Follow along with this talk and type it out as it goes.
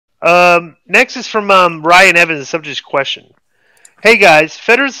Next is from Ryan Evans. The subject question. Hey guys,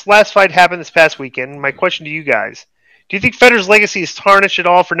 Fedor's last fight happened this past weekend. My question to you guys: do you think Fedor's legacy is tarnished at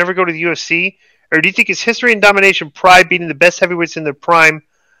all for never going to the UFC, or do you think his history and domination, pride, beating the best heavyweights in their prime,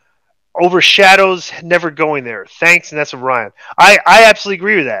 overshadows never going there? Thanks, and that's from Ryan. I absolutely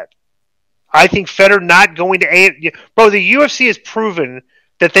agree with that. I think Fedor not going to bro. The UFC has proven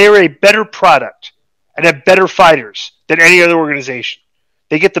that they are a better product and have better fighters than any other organization.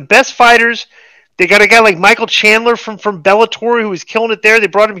 They get the best fighters. They got a guy like Michael Chandler from Bellator who was killing it there. They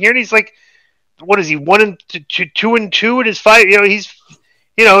brought him here, and he's like, what is he? 2-2 in his fight.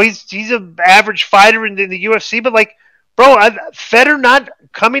 He's an average fighter in the UFC. But like, bro, Fedor not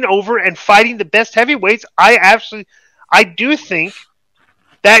coming over and fighting the best heavyweights. I do think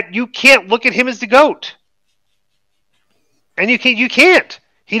that you can't look at him as the GOAT, and you can't.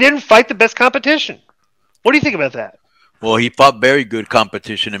 He didn't fight the best competition. What do you think about that? Well, he fought very good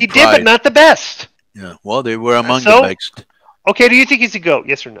competition in He pride. did, but not the best. Yeah, well, they were among the best. Okay, do you think he's a GOAT?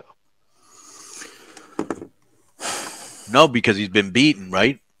 Yes or no? No, because he's been beaten,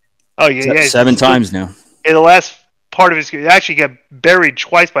 right? Oh, yeah. Seven times now. In the last part of his career, he actually got buried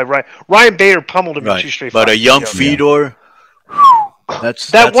twice by Ryan. Ryan Bader pummeled him in 2 straight fights. But a young Fedor,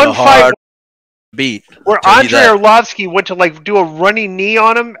 that's one a fight hard beat. where Andrei Arlovsky went to like do a running knee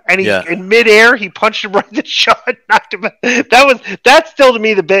on him, and in midair he punched him right in the jaw and knocked him out. That's still to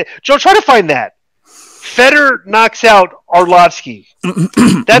me the best. Joe, try to find that. Fedor knocks out Arlovsky.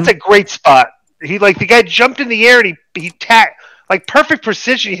 That's a great spot. He the guy jumped in the air and he tacked like perfect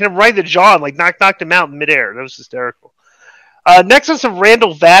precision. He hit him right in the jaw and like knocked him out in midair. That was hysterical. Next on some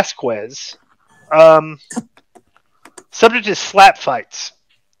Randall Vasquez. Subject is slap fights.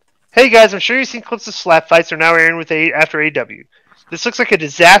 Hey guys, I'm sure you've seen clips of slap fights that are now airing after AEW. This looks like a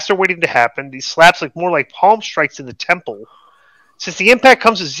disaster waiting to happen. These slaps look more like palm strikes in the temple. Since the impact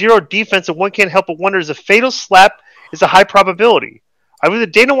comes with zero defense, and one can't help but wonder, is a fatal slap is a high probability. I believe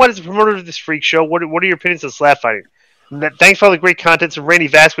that Dana White is the promoter of this freak show. What are your opinions on slap fighting? Thanks for all the great content from Randy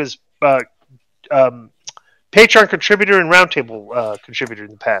Vasquez, Patreon contributor and roundtable contributor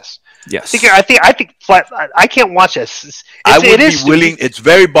in the past. Yes, I think I can't watch this. It's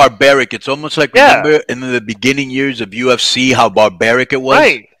very barbaric. It's almost like remember in the beginning years of UFC how barbaric it was.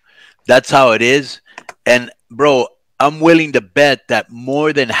 Right. That's how it is. And bro, I'm willing to bet that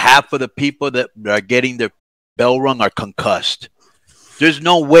more than half of the people that are getting their bell rung are concussed. There's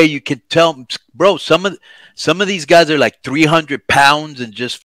no way you can tell, bro. Some of these guys are like 300 pounds and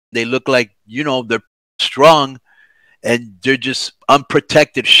just they look like they're strong, and they're just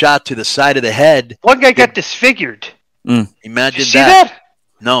unprotected shot to the side of the head. One guy got disfigured. Imagine Did you see that.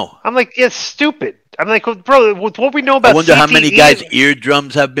 No, I'm like, it's stupid. I'm like, bro, with what we know about, I wonder CTE, how many guys'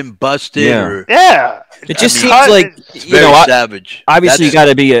 eardrums have been busted. It just seems like savage. Obviously, you got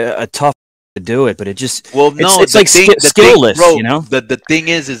to be a tough to do it, but it just it's like skillless. The thing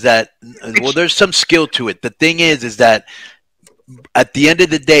is that there's some skill to it. The thing is that at the end of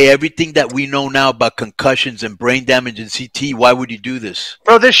the day, everything that we know now about concussions and brain damage and CT, why would you do this?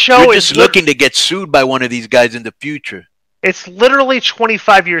 Bro, this show is just looking to get sued by one of these guys in the future. It's literally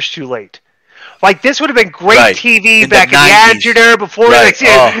 25 years too late. Like, this would have been great TV back in the Attitude Era before, with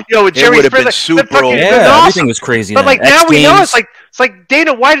Jerry Springer. Been super old. Awesome. Everything was crazy. But like now we know it's like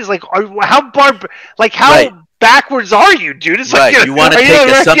Dana White is like, how backwards are you, dude? It's like you want to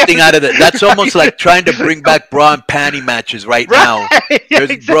take something out of it. That's almost like trying to bring back bra and panty matches now.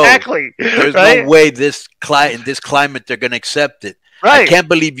 Exactly. There's no way in this climate they're going to accept it. Right. I can't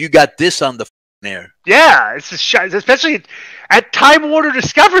believe you got this on the air. Yeah, it's especially at Time Warner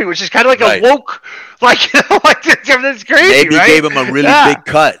Discovery, which is kind of like a woke, that's crazy. Maybe right? gave him a really big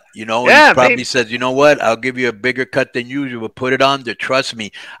cut, and he probably says, you know what, I'll give you a bigger cut than usual, but put it on there. Trust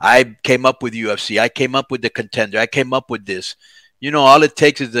me, I came up with UFC. I came up with the Contender. I came up with this. All it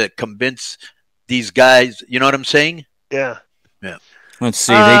takes is to convince these guys. You know what I'm saying? Yeah. Let's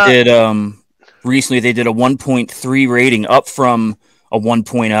see. They did recently. They did a 1.3 rating, up from a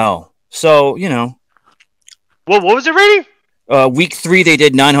 1.0. So Well, what was the rating? Week 3 they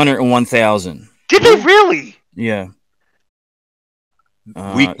did 901,000. Did they really? Yeah.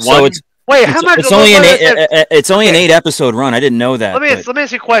 Week 1. So how much? It's only an 8-episode run. I didn't know that. Let me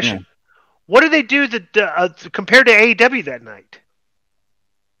ask you a question. Yeah. What did they do compared to AEW that night?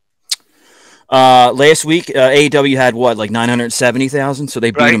 Last week AEW had what, like 970,000, so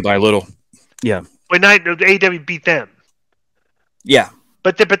they beat them by a little. Yeah. When AEW beat them. Yeah.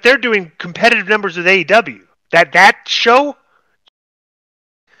 But they're doing competitive numbers with AEW. That show.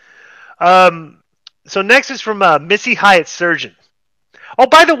 So next is from Missy Hyatt Surgeon. Oh,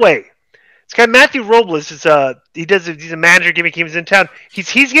 by the way, This guy Matthew Robles is he's a manager gimmick. He was in town.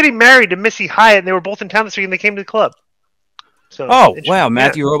 He's getting married to Missy Hyatt, and they were both in town this week, and they came to the club. So wow,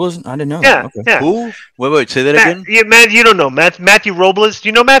 Matthew Robles. I didn't know. Yeah, that. Okay. yeah. Who? Wait, say that again. Yeah, man, you don't know Matthew Robles. Do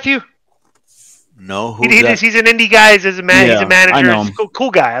you know Matthew? No, He's an indie guy. He's a manager. I know him.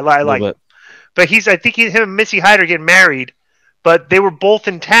 Cool guy. I like him. But I think him and Missy Hyatt are getting married. But they were both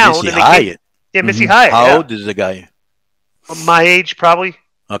in town. Missy Hyatt. Missy Hyatt. How old is the guy? My age, probably.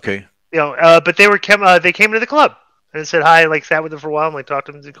 Okay. But they came to the club and said hi. Like sat with him for a while and talked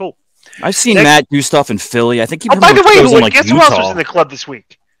to him. It's cool. I've seen Matt do stuff in Philly. I think he. By the way, guess who else was in the club this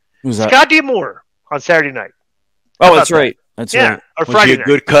week? Who's that? Scott D'Amore on Saturday night. Oh, that's right. That's right. Or Was Friday he a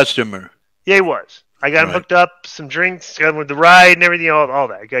good customer? Yeah, he was. I got him hooked up, some drinks, got him with the ride and everything, all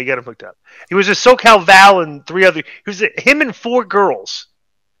that. I got him hooked up. He was a SoCal Val and 3 other. He was him and 4 girls.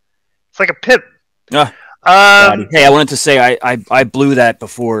 It's like a pimp. Hey, I wanted to say I blew that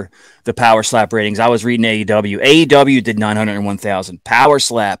before the Power Slap ratings. I was reading AEW. AEW did 901,000. Power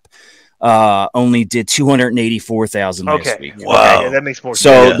Slap only did 284,000 last week. Wow, okay, that makes more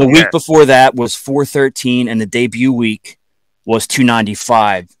sense. So the week before that was 413, and the debut week was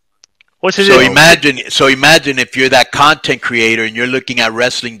 295. So imagine if you're that content creator and you're looking at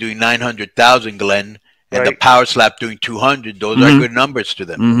wrestling doing 900,000, Glenn, and the Power Slap doing 200. Those are good numbers to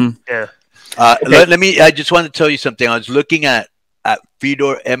them. Yeah. Let me. I just want to tell you something. I was looking at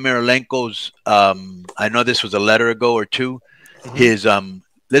Fedor Emelianenko's. I know this was a letter ago or two. His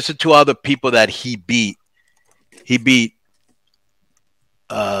listen to all the people that he beat. He beat.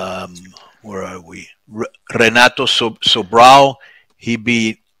 Where are we? Renato Sobral. He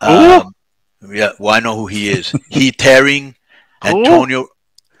beat. Yeah, well, I know who he is. Heath Herring, Antonio.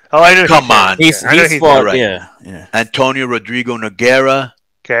 Oh, I know. Come on, he's fought, right. Yeah. Antonio Rodrigo Noguera.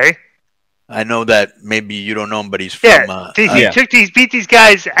 Okay. I know that maybe you don't know him, but he's from. He beat these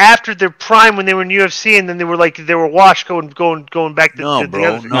guys after their prime when they were in UFC, and then they were washed going back to. No,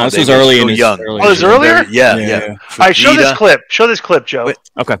 bro. No, this was early in his young. Oh, it was earlier. Yeah. All right, show this clip. Show this clip, Joe. Wait,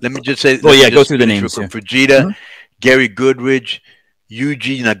 okay. Let me just say. Well, go through the names. Fujita, Gary Goodridge,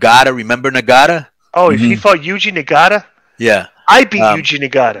 Yuji Nagata. Remember Nagata? Oh, he fought Yuji Nagata. Yeah. I beat Yuji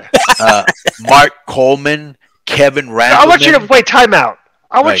Nagata. Mark Coleman, Kevin Randleman. I want you to wait. Time out.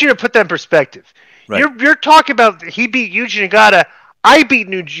 I want you to put that in perspective. Right. You're talking about he beat Yuji Nagata. I beat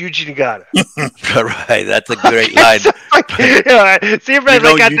Yuji Nagata. Right, that's a great line. See,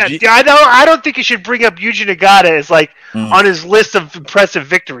 I don't think you should bring up Yuji Nagata as on his list of impressive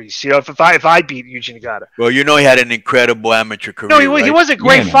victories. If I beat Yuji Nagata. Well, he had an incredible amateur career. No, he was a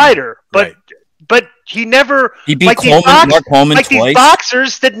great fighter, but he never. He beat Mark Coleman twice. These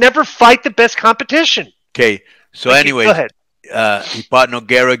boxers that never fight the best competition. Okay, so anyway, go ahead. He fought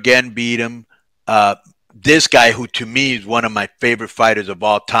Noguera again, beat him. This guy, who to me is one of my favorite fighters of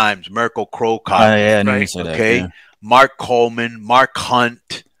all times, Mirko Krokop. I knew you said that. Okay, Mark Coleman, Mark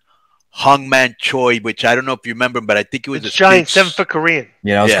Hunt, Hungman Choi, which I don't know if you remember, but I think it was a giant 7-foot Korean.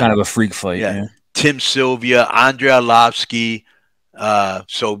 Yeah, that was kind of a freak fight. Yeah. Tim Sylvia, Andrei Arlovsky.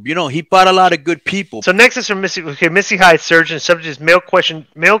 So he fought a lot of good people. So next is from Missy. Okay, Missy High Surgeon. Subject is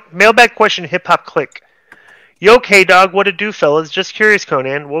mailbag question. Hip hop click. Yo, K-Dog, what it do, fellas? Just curious,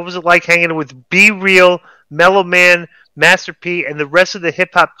 Conan. What was it like hanging with Be Real, Mellow Man, Master P, and the rest of the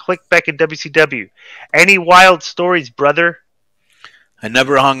hip-hop clique back in WCW? Any wild stories, brother? I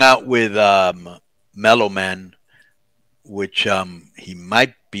never hung out with Mellow Man, which he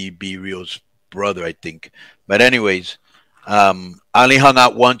might be Real's brother, I think. But anyways, I only hung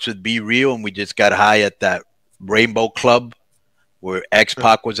out once with Be Real, and we just got high at that Rainbow Club where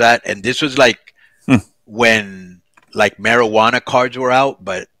X-Pac was at. And this was when marijuana cards were out,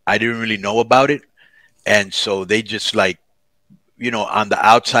 but I didn't really know about it. And so they just on the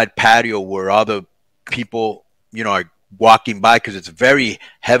outside patio where all the people, are walking by, because it's a very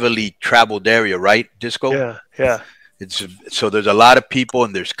heavily traveled area, right, Disco? Yeah. So there's a lot of people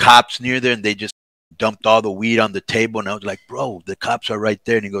and there's cops near there, and they just dumped all the weed on the table. And I was like, bro, the cops are right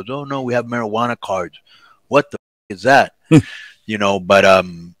there. And he goes, oh, no, we have marijuana cards. What the is that? But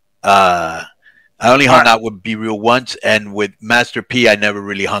I only hung out with Be Real once, and with Master P, I never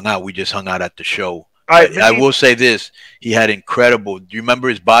really hung out. We just hung out at the show. I will say this. He had incredible. Do you remember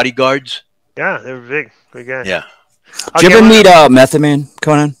his bodyguards? Yeah, they were big. Good guys. Yeah. Did you ever meet Method Man,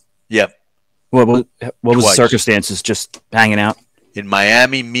 Conan? Yep. What was the circumstances? Just hanging out? In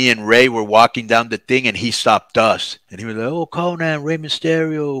Miami, me and Ray were walking down the thing, and he stopped us. And he was like, oh, Conan, Rey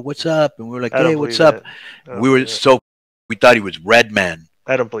Mysterio, what's up? And we were like, hey, what's up? We thought he was Redman.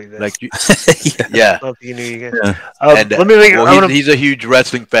 I don't believe that. Like, Yeah. yeah. You knew you guys. Yeah. And let me make. he's a huge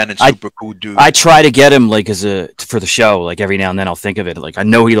wrestling fan and super cool dude. I try to get him like for the show. Like every now and then, I'll think of it. Like I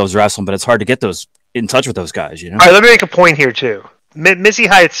know he loves wrestling, but it's hard to get in touch with those guys. You know. All right, let me make a point here too. Missy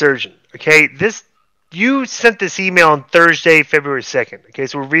Hyatt Surgeon. Okay, you sent this email on Thursday, February 2nd. Okay,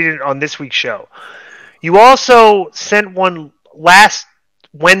 so we're reading it on this week's show. You also sent one last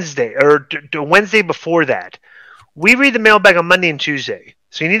Wednesday or Wednesday before that. We read the mailbag on Monday and Tuesday,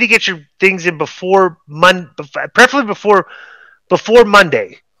 so you need to get your things in before preferably before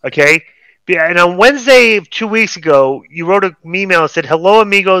Monday. Okay. And on Wednesday of 2 weeks ago, you wrote an email and said, "Hello,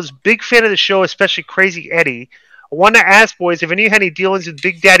 amigos. Big fan of the show, especially Crazy Eddie. I want to ask, boys, if any of you had any dealings with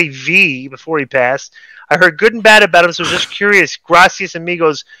Big Daddy V before he passed. I heard good and bad about him, so I was just curious. Gracias,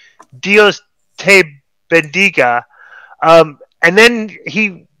 amigos. Dios te bendiga." And then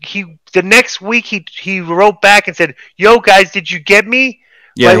the next week he wrote back and said, "Yo, guys, did you get me?"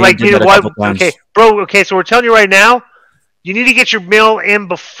 Yeah, okay, bro. Okay, so we're telling you right now, you need to get your mail in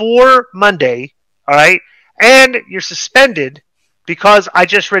before Monday. All right, and you're suspended because I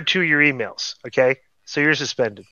just read 2 of your emails. Okay, so you're suspended.